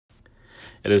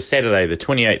It is Saturday, the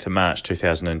 28th of March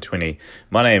 2020.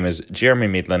 My name is Jeremy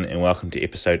Medlin and welcome to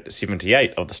episode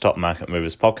 78 of the Stock Market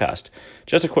Movers podcast.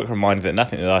 Just a quick reminder that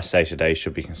nothing that I say today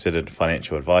should be considered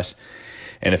financial advice.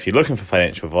 And if you're looking for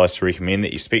financial advice, I recommend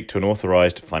that you speak to an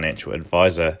authorised financial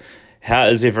advisor. How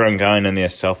is everyone going in their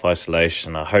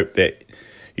self-isolation? I hope that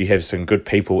you have some good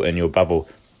people in your bubble.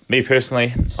 Me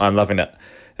personally, I'm loving it.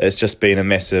 It's just been a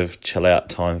massive chill out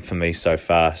time for me so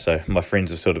far. So my friends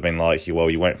have sort of been like, well,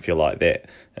 you won't feel like that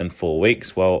in 4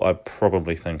 weeks. Well, I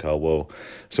probably think I will.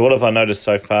 So what have I noticed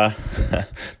so far?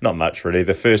 Not much really.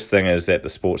 The first thing is that the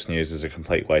sports news is a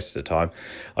complete waste of time.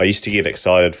 I used to get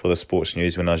excited for the sports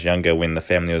news when I was younger, when the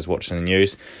family was watching the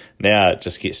news. Now it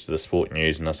just gets to the sport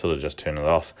news and I sort of just turn it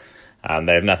off.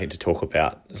 They have nothing to talk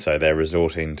about, so they're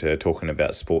resorting to talking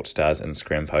about sports stars'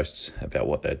 Instagram posts about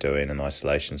what they're doing in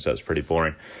isolation, so it's pretty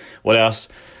boring. What else?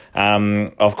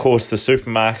 Of course, the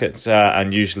supermarkets are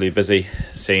unusually busy,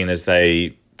 seeing as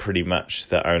they pretty much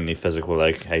the only physical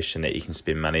location that you can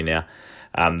spend money now.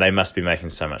 They must be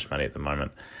making so much money at the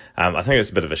moment. I think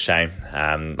it's a bit of a shame.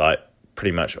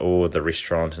 Pretty much all of the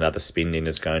restaurant and other spending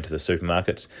is going to the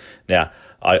supermarkets. Now,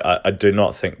 I do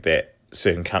not think that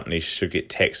certain companies should get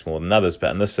taxed more than others,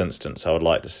 but in this instance, I would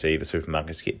like to see the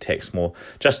supermarkets get taxed more,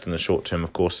 just in the short term,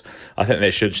 of course. I think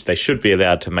they should be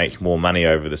allowed to make more money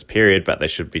over this period, but they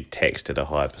should be taxed at a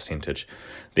higher percentage.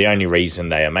 The only reason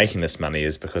they are making this money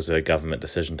is because of a government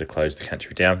decision to close the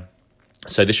country down.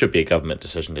 So there should be a government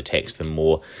decision to tax them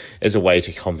more as a way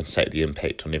to compensate the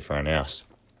impact on everyone else,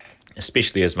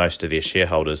 especially as most of their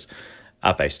shareholders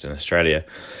are based in Australia.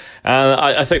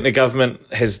 I think the government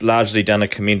has largely done a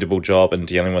commendable job in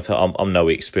dealing with it. I'm no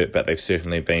expert, but they've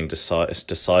certainly been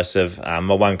decisive.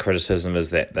 My one criticism is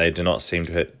that they do not seem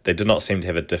to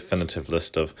have a definitive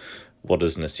list of what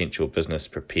is an essential business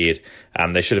prepared.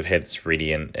 They should have had this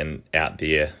ready and out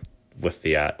there with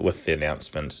the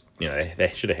announcement. You know, they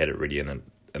should have had it ready in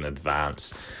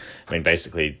advance. I mean,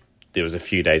 basically, there was a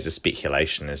few days of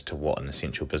speculation as to what an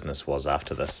essential business was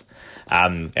after this.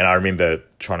 And I remember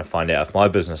trying to find out if my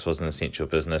business was an essential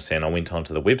business, and I went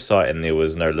onto the website and there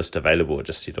was no list available. It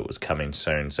just said it was coming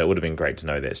soon. So it would have been great to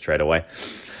know that straight away.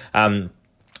 The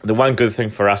one good thing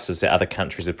for us is that other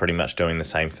countries are pretty much doing the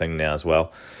same thing now as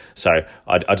well. So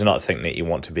I do not think that you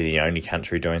want to be the only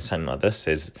country doing something like this,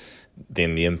 as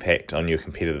then the impact on your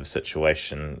competitive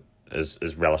situation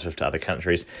is relative to other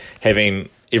countries. Having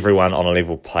everyone on a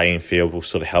level playing field will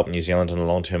sort of help New Zealand in the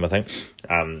long term, I think.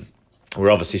 We're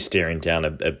obviously staring down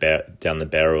down the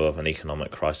barrel of an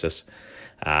economic crisis.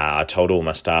 I told all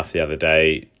my staff the other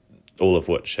day, all of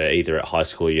which are either at high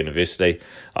school or university,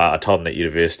 I told them that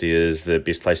university is the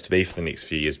best place to be for the next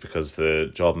few years because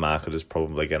the job market is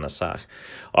probably going to suck.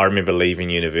 I remember leaving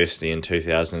university in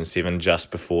 2007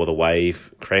 just before the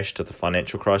wave crashed of the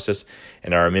financial crisis,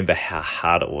 and I remember how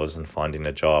hard it was in finding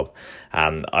a job.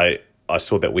 I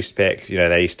saw that Westpac,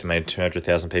 they estimated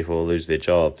 200,000 people will lose their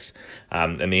jobs.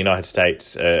 In the United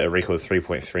States, a record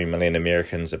 3.3 million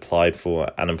Americans applied for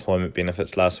unemployment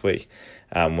benefits last week,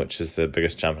 which is the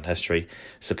biggest jump in history,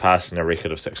 surpassing a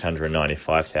record of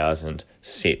 695,000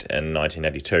 set in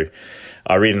 1982.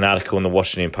 I read an article in the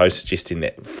Washington Post suggesting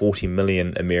that 40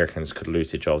 million Americans could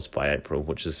lose their jobs by April,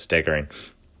 which is staggering.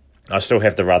 I still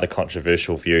have the rather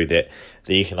controversial view that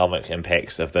the economic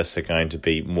impacts of this are going to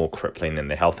be more crippling than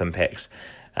the health impacts.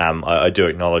 I do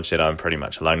acknowledge that I'm pretty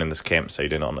much alone in this camp, so you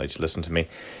do not need to listen to me.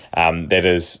 That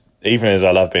is, even as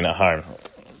I love being at home,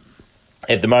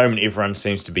 at the moment everyone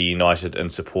seems to be united in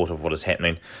support of what is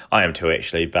happening. I am too,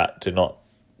 actually, but do not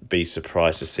be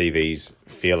surprised to see these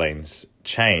feelings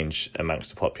change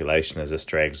amongst the population as this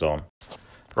drags on.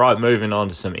 Right, moving on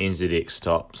to some NZX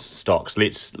stocks.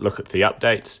 Let's look at the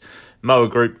updates. Moa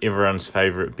Group, everyone's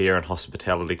favourite beer and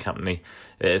hospitality company.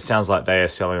 It sounds like they are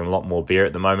selling a lot more beer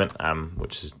at the moment,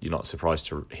 which is you're not surprised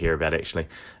to hear about, actually.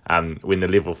 When the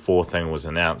level 4 thing was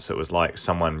announced, it was like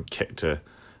someone kicked a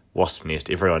wasp nest.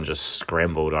 Everyone just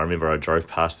scrambled. I remember I drove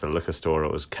past the liquor store.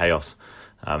 It was chaos.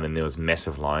 And there was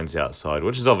massive lines outside,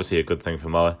 which is obviously a good thing for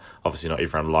Moa. Obviously not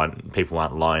people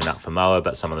aren't lining up for Moa,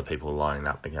 but some of the people lining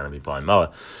up are going to be buying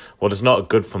Moa. What is not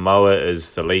good for Moa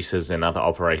is the leases and other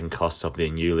operating costs of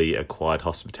their newly acquired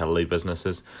hospitality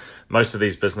businesses. Most of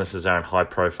these businesses are in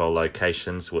high-profile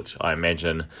locations, which I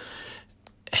imagine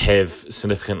have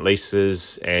significant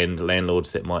leases and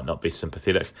landlords that might not be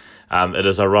sympathetic. It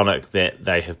is ironic that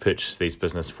they have purchased these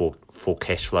businesses for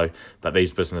cash flow, but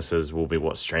these businesses will be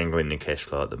what's strangling their cash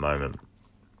flow at the moment.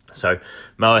 So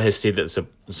Moa has said that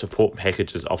support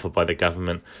packages offered by the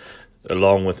government,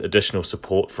 along with additional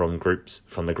support from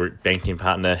the group banking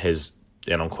partner, has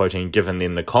and I'm quoting, given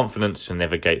them the confidence to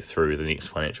navigate through the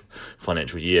next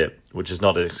financial year, which is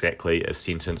not exactly a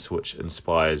sentence which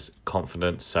inspires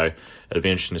confidence. So it'll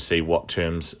be interesting to see what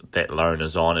terms that loan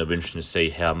is on. It'll be interesting to see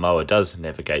how Moa does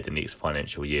navigate the next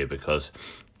financial year, because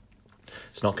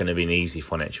it's not going to be an easy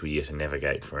financial year to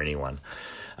navigate for anyone.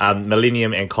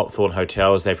 Millennium and Copthorne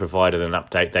Hotels, they provided an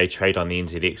update. They trade on the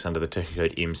NZX under the ticker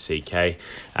code MCK.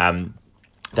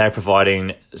 They're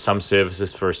providing some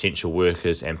services for essential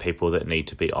workers and people that need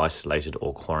to be isolated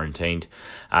or quarantined,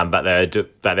 but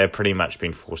they're pretty much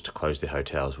been forced to close their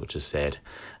hotels, which is sad.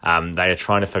 They are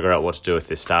trying to figure out what to do with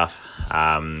their staff.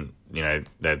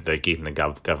 They're getting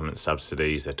the government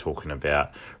subsidies. They're talking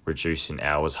about reducing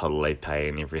hours, holiday pay,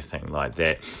 and everything like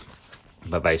that.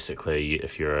 But basically,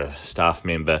 if you're a staff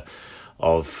member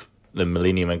of the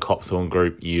Millennium and Copthorne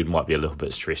Group, you might be a little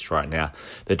bit stressed right now.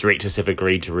 The directors have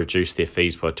agreed to reduce their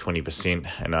fees by 20%,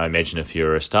 and I imagine if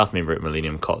you're a staff member at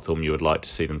Millennium and Copthorne, you would like to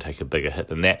see them take a bigger hit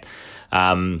than that.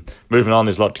 Moving on,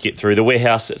 there's a lot to get through. The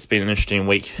warehouse, it's been an interesting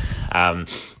week.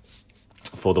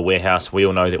 For the warehouse, we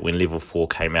all know that when level 4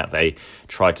 came out, they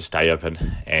tried to stay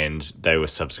open and they were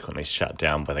subsequently shut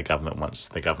down by the government once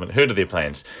the government heard of their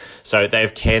plans. So they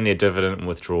have canned their dividend and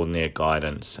withdrawn their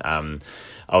guidance.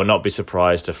 I would not be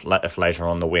surprised if later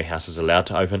on the warehouse is allowed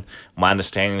to open. My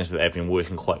understanding is that they've been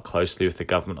working quite closely with the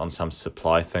government on some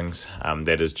supply things.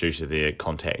 That is due to their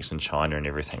contacts in China and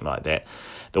everything like that.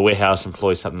 The warehouse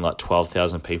employs something like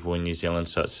 12,000 people in New Zealand,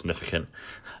 so it's significant.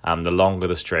 The longer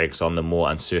this drags on, the more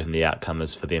uncertain the outcome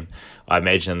is for them. I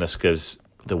imagine this gives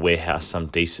the warehouse some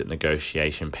decent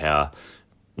negotiation power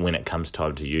when it comes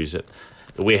time to use it.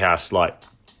 The warehouse, like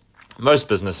most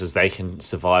businesses, they can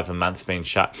survive a month being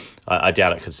shut. I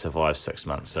doubt it could survive 6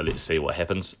 months, so let's see what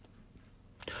happens.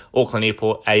 Auckland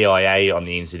Airport, AIA on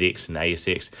the NZX and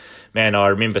ASX. Man, I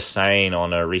remember saying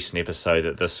on a recent episode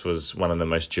that this was one of the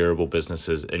most durable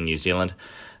businesses in New Zealand.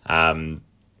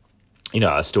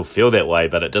 I still feel that way,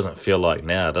 but it doesn't feel like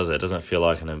now, does it? It doesn't feel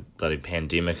like in a bloody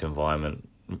pandemic environment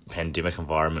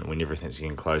when everything's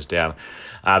getting closed down.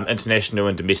 International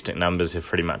and domestic numbers have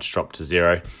pretty much dropped to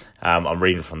zero. I'm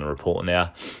reading from the report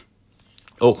now.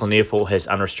 Auckland Airport has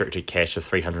unrestricted cash of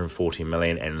 $340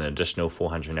 million and an additional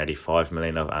 $485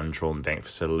 million of undrawn bank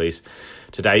facilities.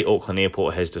 Today, Auckland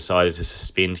Airport has decided to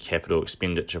suspend capital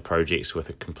expenditure projects with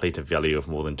a completed value of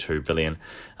more than $2 billion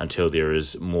until there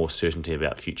is more certainty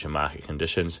about future market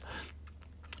conditions.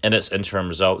 In its interim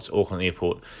results, Auckland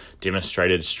Airport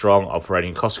demonstrated strong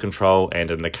operating cost control,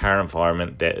 and in the current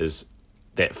environment,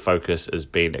 that focus is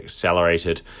being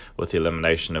accelerated with the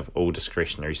elimination of all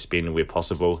discretionary spend where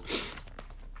possible.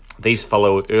 These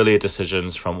follow earlier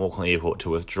decisions from Auckland Airport to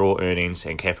withdraw earnings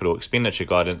and capital expenditure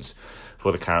guidance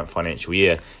for the current financial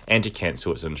year and to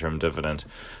cancel its interim dividend.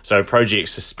 So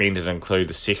projects suspended include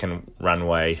the second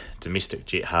runway, domestic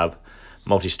jet hub,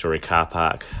 multi-storey car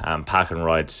park, Park and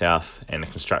Ride South, and the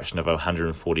construction of a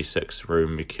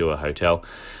 146-room Mercure hotel.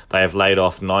 They have laid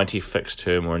off 90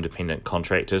 fixed-term or independent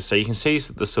contractors. So you can see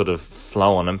the sort of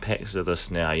flow-on impacts of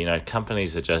this now.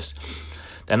 Companies are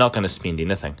they're not going to spend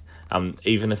anything.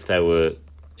 Even if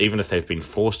they've been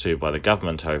forced to by the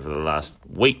government over the last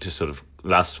week to the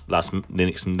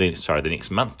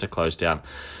next month to close down,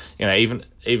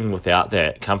 even without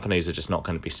that, companies are just not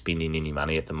going to be spending any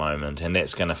money at the moment, and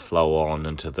that's going to flow on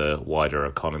into the wider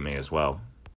economy as well.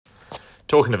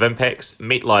 Talking of impacts,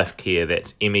 MetLife Care,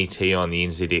 that's MET on the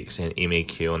NZX and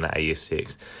MEQ on the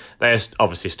ASX, they are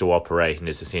obviously still operating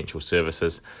as essential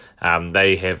services.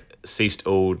 They have ceased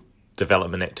all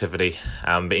development activity,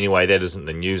 but anyway, that isn't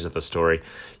the news of the story.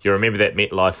 You remember that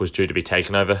MetLife was due to be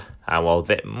taken over. Well,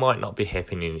 that might not be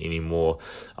happening anymore.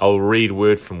 I'll read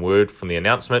word from the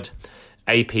announcement.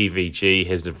 APVG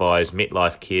has advised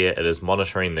MetLife Care it is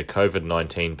monitoring the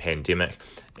COVID-19 pandemic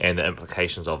and the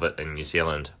implications of it in New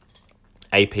Zealand.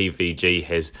 APVG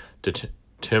has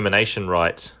termination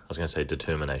rights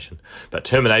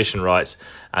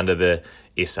under the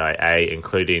SIA,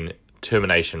 including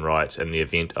termination rights in the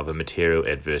event of a material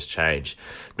adverse change.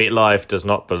 MetLife does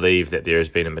not believe that there has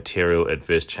been a material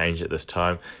adverse change at this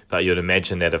time, but you'd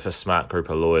imagine that if a smart group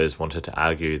of lawyers wanted to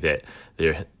argue that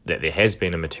there has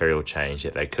been a material change,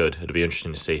 that they could. It'll be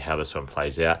interesting to see how this one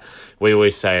plays out. We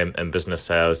always say in business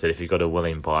sales that if you've got a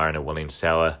willing buyer and a willing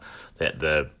seller, that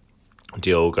the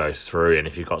deal goes through, and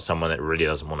if you've got someone that really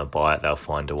doesn't want to buy it, they'll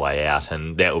find a way out,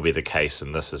 and that will be the case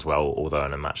in this as well, although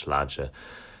in a much larger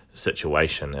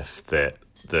situation. If the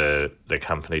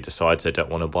company decides they don't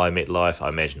want to buy MetLife, I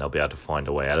imagine they'll be able to find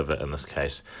a way out of it in this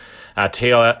case.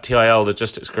 TIL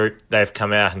Logistics Group, they've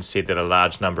come out and said that a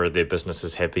large number of their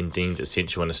businesses have been deemed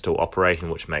essential and are still operating,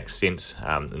 which makes sense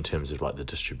in terms of like the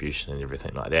distribution and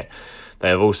everything like that. They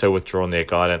have also withdrawn their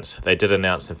guidance. They did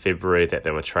announce in February that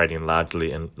they were trading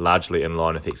largely in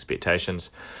line with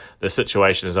expectations. The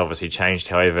situation has obviously changed,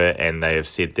 however, and they have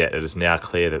said that it is now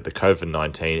clear that the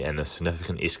COVID-19 and the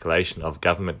significant escalation of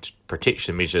government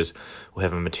protection measures will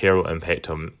have a material impact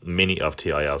on many of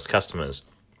TIL's customers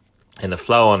and the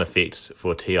flow-on effects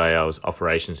for TIL's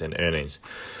operations and earnings.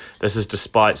 This is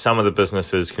despite some of the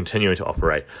businesses continuing to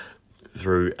operate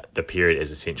through the period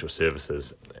as essential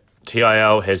services.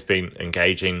 TIL has been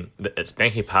engaging its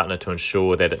banking partner to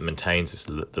ensure that it maintains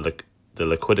the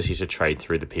liquidity to trade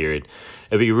through the period.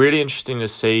 It'd be really interesting to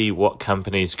see what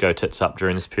companies go tits up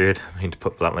during this period. I mean, to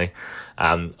put bluntly,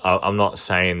 I'm not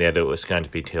saying that it was going to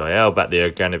be TIL, but there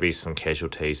are going to be some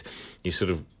casualties.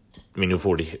 You've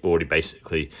already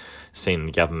basically seen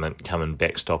the government come and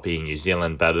backstop Air New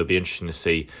Zealand, but it'll be interesting to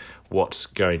see what's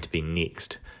going to be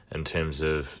next in terms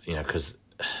of, because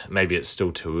maybe it's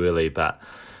still too early, but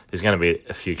there's going to be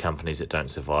a few companies that don't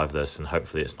survive this, and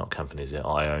hopefully it's not companies that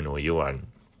I own or you own.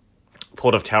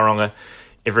 Port of Tauranga,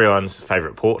 everyone's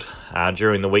favourite port.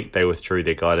 During the week, they withdrew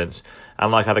their guidance.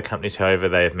 Unlike other companies, however,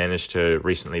 they have managed to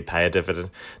recently pay a dividend.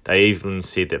 They even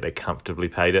said that they comfortably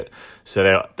paid it.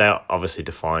 So they're obviously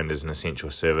defined as an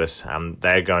essential service.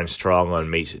 They're going strong on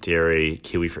meat, dairy,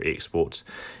 kiwifruit exports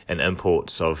and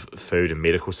imports of food and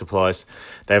medical supplies.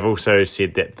 They've also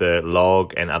said that the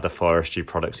log and other forestry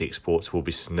products exports will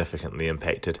be significantly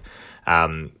impacted.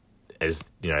 As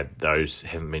those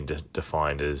haven't been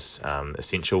defined as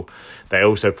essential. They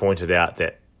also pointed out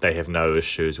that they have no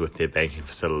issues with their banking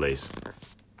facilities.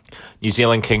 New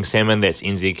Zealand King Salmon, that's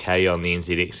NZK on the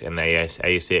NZX and the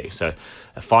ASX. So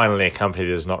finally, a company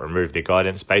that has not removed their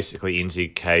guidance. Basically,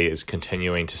 NZK is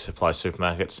continuing to supply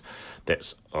supermarkets.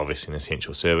 That's obviously an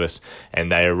essential service.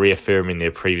 And they are reaffirming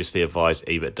their previously advised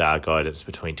EBITDA guidance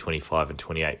between 25 and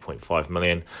 28.5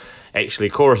 million. Actually,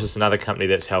 Chorus is another company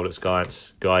that's held its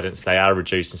guidance. They are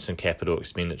reducing some capital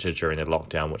expenditure during the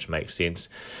lockdown, which makes sense.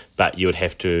 But you would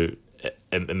have to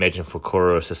imagine for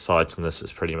Chorus, aside from this,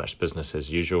 it's pretty much business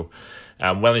as usual.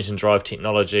 Wellington Drive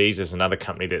Technologies is another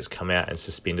company that's come out and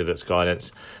suspended its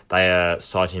guidance. They are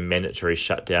citing mandatory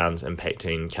shutdowns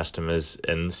impacting customers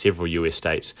in several US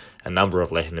states, a number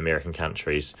of Latin American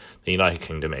countries, the United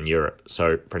Kingdom and Europe,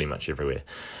 so pretty much everywhere.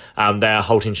 They are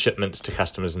halting shipments to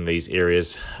customers in these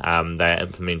areas. They are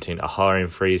implementing a hiring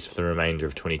freeze for the remainder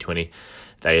of 2020.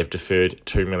 They have deferred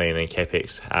 $2 million in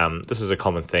capex. This is a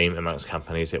common theme amongst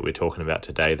companies that we're talking about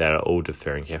today. They are all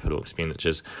deferring capital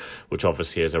expenditures, which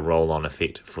obviously has a roll-on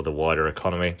effect for the wider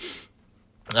economy.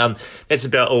 That's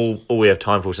about all we have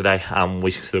time for today.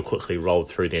 We sort of quickly rolled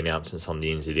through the announcements on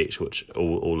the NZX, which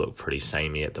all look pretty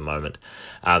samey at the moment.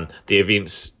 The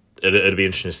events, it'll be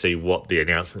interesting to see what the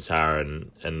announcements are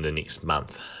in the next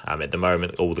month. At the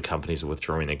moment, all the companies are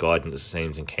withdrawing their guidance, it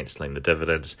seems, and cancelling the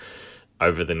dividends.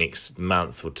 Over the next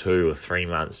month or 2 or 3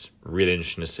 months, really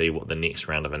interesting to see what the next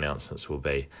round of announcements will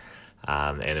be.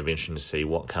 And it'll be interesting to see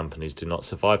what companies do not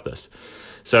survive this.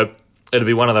 So it'll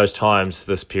be one of those times,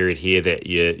 this period here, that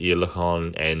you look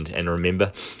on and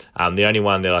remember. The only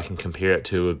one that I can compare it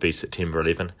to would be September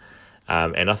 11.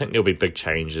 And I think there'll be big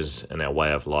changes in our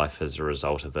way of life as a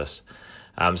result of this.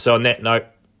 So on that note,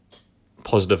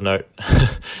 positive note,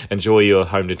 enjoy your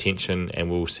home detention,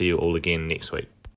 and we'll see you all again next week.